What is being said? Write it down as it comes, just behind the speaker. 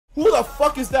Who the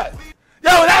fuck is that?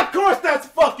 Yo, of course that's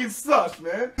fucking Slush,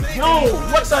 man. Yo,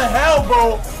 what the hell,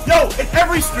 bro? Yo, in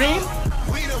every stream?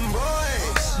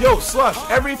 Yo, Slush,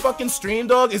 every fucking stream,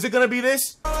 dog, is it gonna be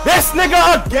this? This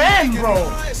nigga again, bro.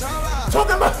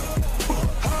 Talking about...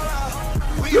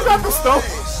 You got the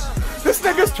stones. This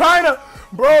nigga's trying to...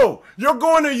 Bro, you're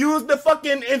going to use the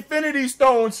fucking infinity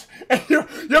stones and you're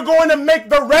going to make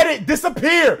the Reddit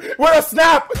disappear with a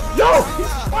snap. Yo,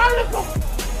 he's trying to go...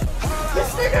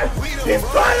 This nigga, he's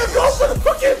trying to go for the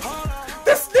fucking...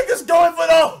 This nigga's going for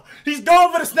the... He's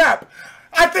going for the snap.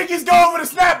 I think he's going for the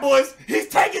snap, boys. He's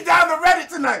taking down the Reddit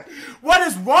tonight. What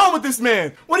is wrong with this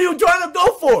man? What are you trying to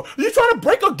go for? Are you trying to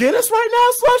break a Guinness right now,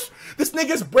 Slush? This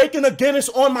nigga's breaking a Guinness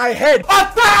on my head.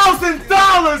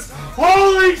 $1,000!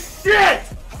 Holy shit!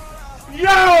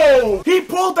 Yo! He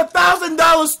pulled the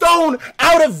 $1,000 stone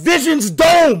out of Vision's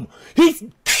dome. He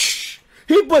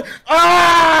put,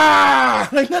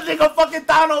 like that nigga fucking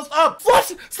Thanos up.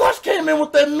 Slush came in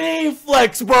with the mean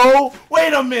flex, bro.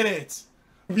 Wait a minute.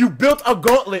 You built a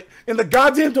gauntlet in the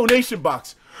goddamn donation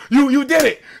box. You did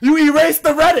it. You erased the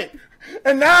Reddit.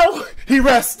 And now he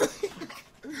rests.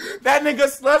 That nigga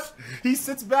Slush, he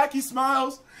sits back, he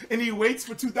smiles, and he waits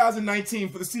for 2019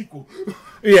 for the sequel.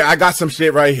 Yeah, I got some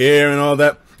shit right here and all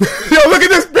that. Yo, look at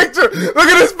this picture. Look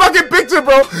at this fucking picture,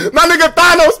 bro. My nigga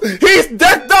Thanos, he's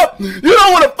decked up. You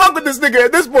don't want to fuck with this nigga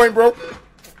at this point, bro.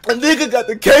 A nigga got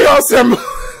the chaos symbol.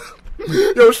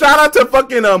 Yo, shout out to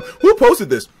fucking, who posted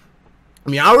this?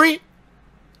 Meowry?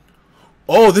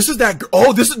 Oh, this is that girl.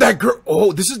 Oh, this is that girl.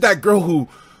 Oh, this is that girl who.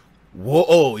 Whoa.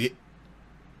 Oh, yeah.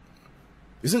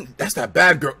 That's that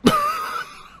bad girl?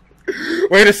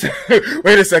 Wait a second.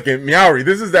 Wait a second. Meowry.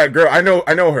 This is that girl. I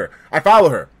know her. I follow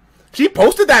her. She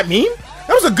posted that meme?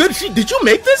 That was a good. Did you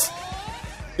make this?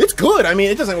 It's good. I mean,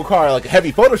 it doesn't require like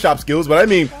heavy Photoshop skills, but I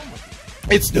mean,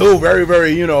 it's still very,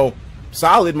 very, you know,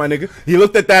 solid, my nigga. He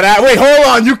looked at that ad. Wait, hold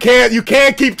on. You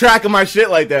can't keep track of my shit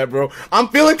like that, bro. I'm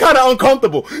feeling kind of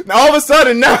uncomfortable. Now, all of a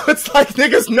sudden, now it's like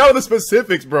niggas know the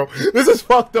specifics, bro. This is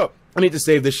fucked up. I need to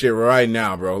save this shit right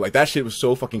now, bro. Like, that shit was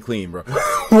so fucking clean, bro.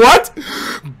 What?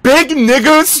 Big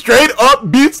nigga straight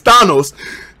up beats Thanos.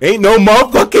 Ain't no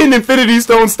motherfucking Infinity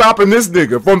Stone stopping this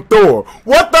nigga from Thor.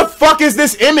 What the fuck is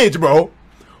this image, bro?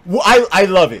 I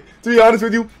love it. To be honest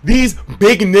with you, these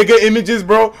big nigga images,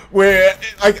 bro, where,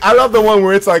 like, I love the one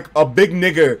where it's like a big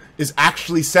nigga is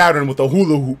actually Saturn with a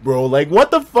hula hoop, bro. Like, what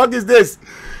the fuck is this?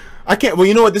 I can't, well,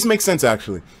 you know what, this makes sense,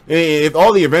 actually. If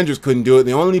all the Avengers couldn't do it,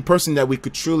 the only person that we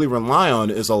could truly rely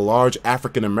on is a large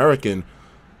African-American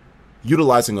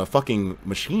utilizing a fucking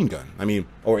machine gun. I mean,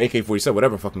 or AK-47,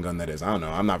 whatever fucking gun that is. I don't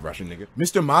know, I'm not Russian, nigga.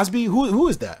 Mr. Mosby? Who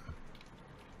is that?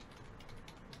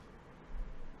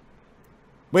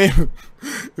 Wait,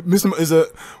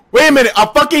 wait a minute,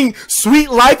 a fucking Sweet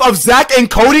Life of Zack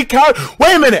and Cody card?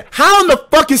 Wait a minute, how in the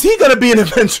fuck is he gonna be an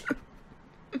Avenger?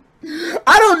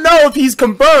 I don't know if he's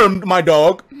confirmed, my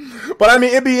dog, but I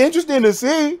mean, it'd be interesting to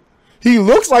see. He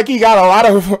looks like he got a lot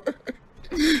of,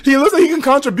 he looks like he can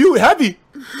contribute heavy.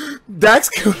 Dax,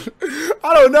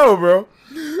 I don't know, bro.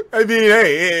 I mean,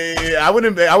 hey, I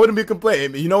wouldn't be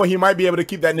complaining. You know what? He might be able to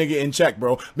keep that nigga in check,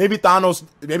 bro. Maybe Thanos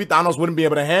wouldn't be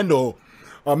able to handle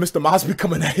Mr. Mosby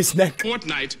coming at his neck.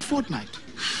 Fortnite.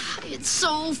 It's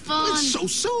so fun.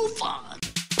 It's so fun.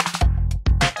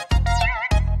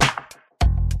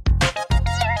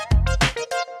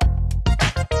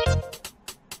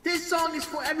 This song is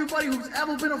for everybody who's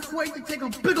ever been afraid to take a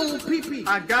big old pee-pee.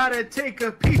 I gotta take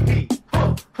a pee-pee.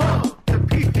 Ho, ho, the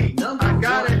pee-pee. I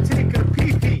gotta take a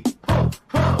pee-pee. Ho,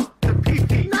 ho, the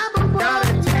pee-pee.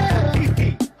 Gotta take a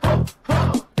pee-pee. Ho,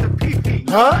 ho, the pee-pee.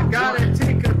 Huh? I gotta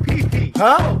take a pee-pee.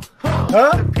 Huh?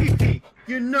 Huh? The pee-pee.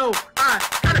 You know,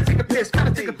 I gotta take a piss,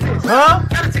 gotta take a piss. Huh?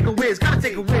 Gotta take a whiz, gotta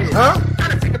take a whiz. Huh?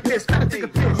 Gotta take a piss, gotta take a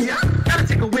piss. Yeah. Gotta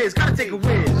take a whiz, gotta take a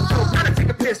whiz. Gotta take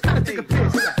a piss, gotta take a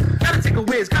piss. Gotta take a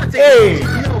whiz, gotta take a whiz.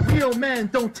 You know, real men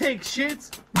don't take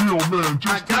shits. Real man,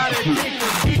 just I gotta take a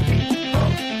pee-pee.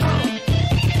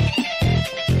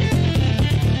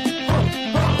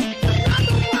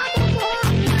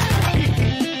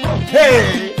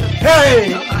 Hey!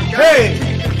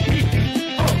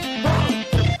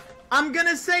 I'm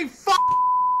gonna say fuck.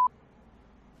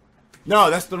 No,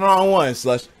 that's the wrong one,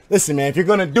 Slush. Listen, man, if you're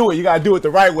gonna do it, you gotta do it the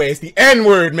right way. It's the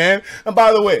N-word, man. And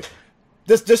by the way,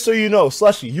 just so you know,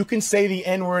 Slushy, you can say the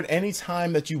N-word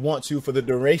anytime that you want to for the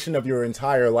duration of your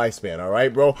entire lifespan,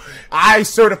 alright, bro? I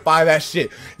certify that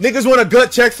shit. Niggas want a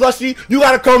gut check, Slushy? You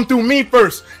gotta come through me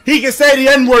first. He can say the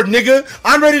N-word, nigga.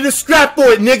 I'm ready to scrap for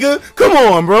it, nigga. Come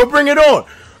on, bro. Bring it on.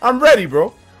 I'm ready,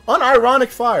 bro. Unironic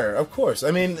fire, of course.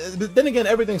 I mean, then again,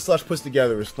 everything Slush puts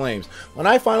together is flames. When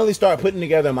I finally start putting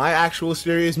together my actual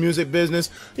serious music business,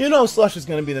 you know Slush is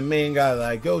gonna be the main guy that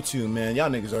I go to, man. Y'all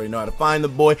niggas already know how to find the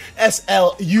boy.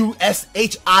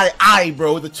 SLUSHII,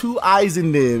 bro. The 2 I's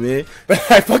in there, man.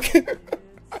 But I fucking...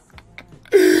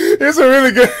 It's a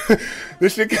really good...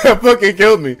 This shit fucking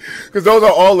killed me. Because those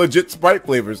are all legit Sprite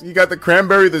flavors. You got the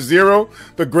cranberry, the zero,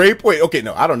 the grape. Wait, okay,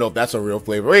 no, I don't know if that's a real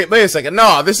flavor. Wait a second.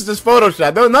 No, this is just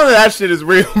Photoshop. None of that shit is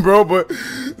real, bro. But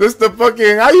this the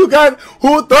fucking... How you got...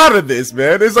 Who thought of this,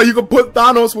 man? It's like you can put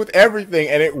Thanos with everything,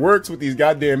 and it works with these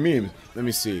goddamn memes. Let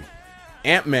me see.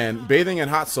 Ant-Man bathing in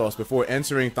hot sauce before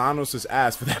entering Thanos'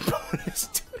 ass for that bonus.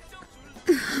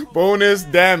 Bonus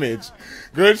damage.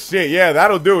 Good shit. Yeah,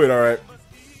 that'll do it, alright.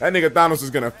 That nigga Thanos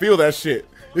is gonna feel that shit.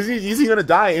 Is he gonna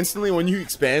die instantly when you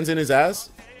expands in his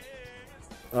ass?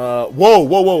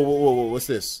 Whoa. What's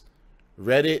this?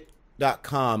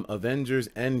 Reddit.com Avengers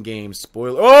Endgame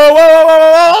spoiler.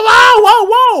 Oh,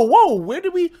 whoa. Where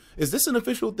did we... Is this an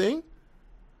official thing?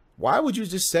 Why would you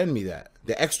just send me that?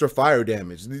 The extra fire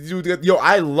damage. Yo,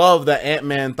 I love the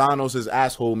Ant-Man Thanos'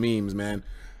 asshole memes, man.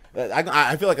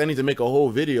 I feel like I need to make a whole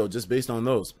video just based on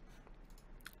those.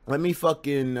 Let me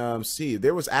fucking see.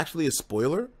 There was actually a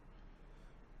spoiler.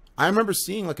 I remember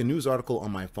seeing like a news article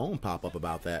on my phone pop up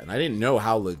about that, and I didn't know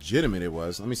how legitimate it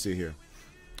was. Let me see here.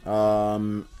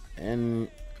 And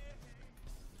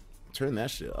turn that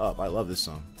shit up. I love this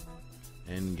song.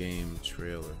 Endgame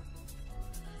trailer.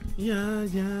 Yeah.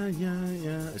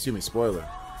 Excuse me, spoiler.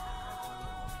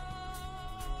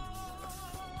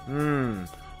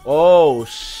 Oh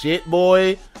shit,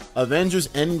 boy. Avengers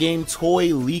Endgame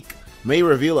toy leak may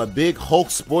reveal a big Hulk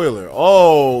spoiler.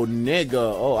 Oh, nigga.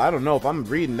 Oh, I don't know if I'm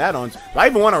reading that on... Do I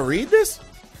even want to read this?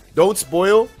 Don't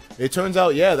spoil. It turns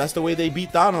out, yeah, that's the way they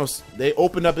beat Thanos. They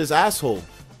opened up his asshole.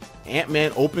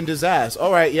 Ant-Man opened his ass.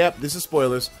 All right, yep, this is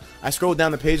spoilers. I scrolled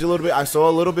down the page a little bit. I saw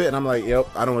a little bit, and I'm like, yep,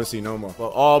 I don't want to see no more.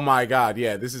 Well, oh, my God.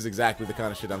 Yeah, this is exactly the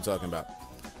kind of shit I'm talking about.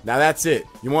 Now, that's it.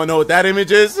 You want to know what that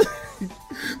image is?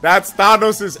 That's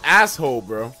Thanos' asshole,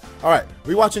 bro. All right,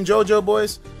 we watching JoJo,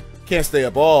 boys? Can't stay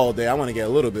up all day. I want to get a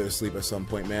little bit of sleep at some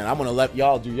point, man. I want to let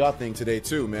y'all do y'all thing today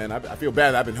too, man. I feel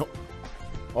bad. I've been...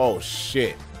 Oh,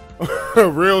 shit.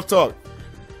 Real talk.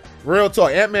 Real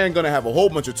talk. Ant-Man gonna have a whole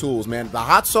bunch of tools, man. The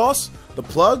hot sauce, the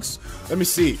plugs. Let me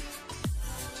see.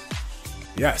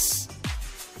 Yes.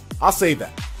 I'll save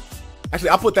that.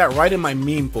 Actually, I'll put that right in my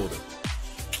meme folder.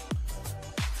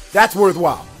 That's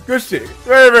worthwhile. Good shit.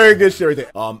 Very, very good shit right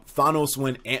there. Thanos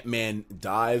when Ant-Man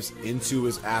dives into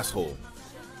his asshole.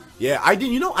 Yeah, I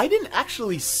didn't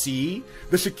actually see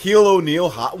the Shaquille O'Neal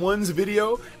Hot Ones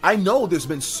video. I know there's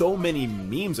been so many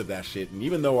memes of that shit, and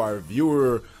even though our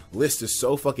viewer list is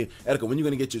so fucking... Etika, when you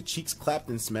gonna get your cheeks clapped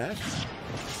and smashed?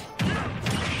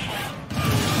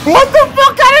 What the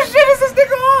fuck kind of shit is this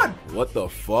nigga on? What the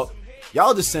fuck?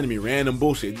 Y'all just sending me random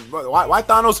bullshit. Why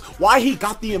Thanos? Why he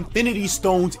got the Infinity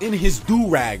Stones in his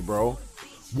do-rag, bro?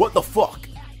 What the fuck?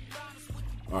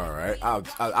 Alright,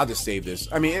 I'll just save this.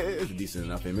 I mean, it's a decent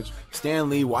enough image. Stan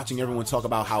Lee watching everyone talk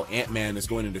about how Ant-Man is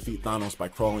going to defeat Thanos by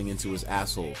crawling into his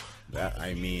asshole.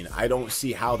 I mean, I don't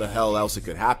see how the hell else it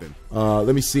could happen.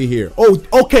 Let me see here. Oh,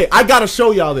 okay, I gotta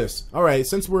show y'all this. Alright,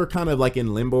 since we're kind of like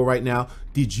in limbo right now,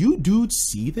 did you dudes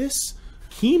see this?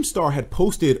 Keemstar had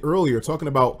posted earlier talking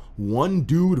about one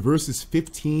dude versus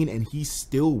 15 and he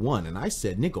still won. And I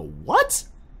said, nigga, what?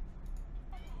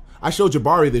 I showed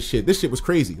Jabari this shit. This shit was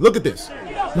crazy. Look at this.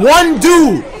 One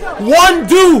dude. One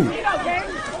dude.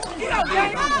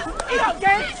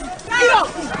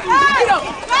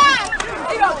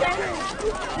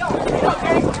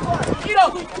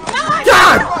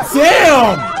 God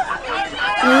damn.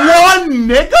 One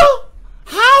nigga?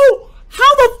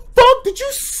 How the fuck did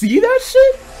you see that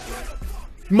shit?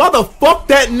 Motherfuck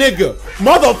that nigga.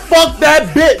 Motherfuck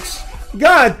that bitch.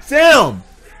 God damn.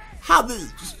 How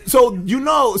this... So, you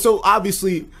know, so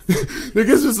obviously,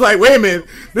 niggas was like, wait a minute,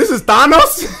 this is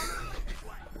Thanos?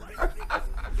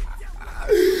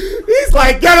 He's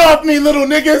like, get off me, little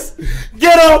niggas.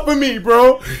 Get off of me,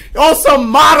 bro. On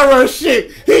some Madara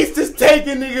shit. He's just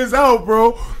taking niggas out,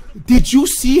 bro. Did you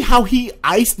see how he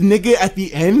iced nigga at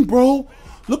the end, bro?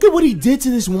 Look at what he did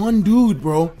to this one dude,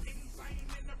 bro.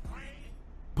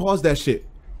 Pause that shit.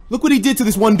 Look what he did to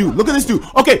this one dude. Look at this dude.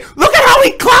 Okay, look at how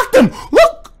he clocked him.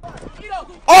 Look.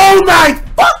 Oh my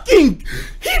fucking...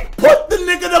 He put the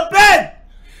nigga to bed!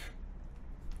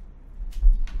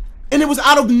 And it was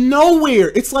out of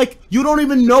nowhere. It's like you don't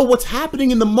even know what's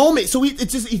happening in the moment. So he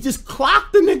just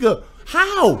clocked the nigga.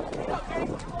 How?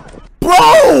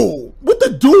 Bro! With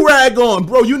the do-rag on.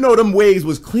 Bro, you know them waves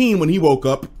was clean when he woke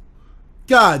up.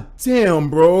 God damn,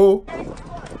 bro.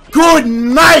 Good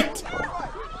night.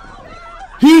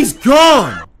 He's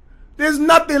gone. There's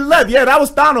nothing left. Yeah, that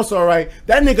was Thanos, all right.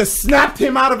 That nigga snapped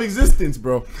him out of existence,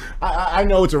 bro. I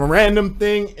know it's a random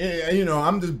thing. You know,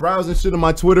 I'm just browsing shit on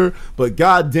my Twitter, but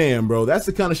goddamn, bro, that's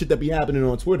the kind of shit that be happening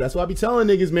on Twitter. That's why I be telling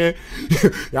niggas, man,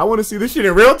 y'all want to see this shit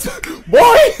in real time?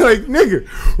 Boy, like, nigga,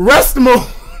 rest mode.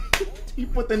 He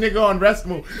put the nigga on rest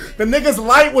mode. The nigga's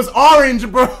light was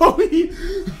orange, bro.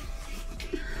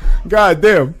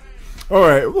 Goddamn. All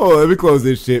right, well, let me close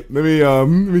this shit. Let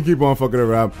me keep on fucking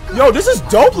around. Yo, this is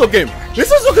dope looking.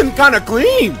 This is looking kind of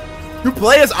clean. You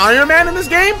play as Iron Man in this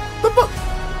game? The fuck?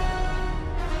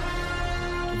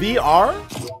 VR?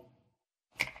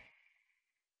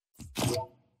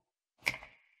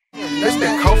 That's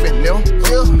that coffin, no.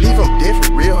 Leave him dead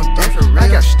for real. I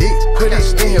got stick, put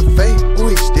it in your face. Ooh,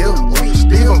 he still.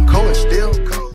 Leave him cold and still.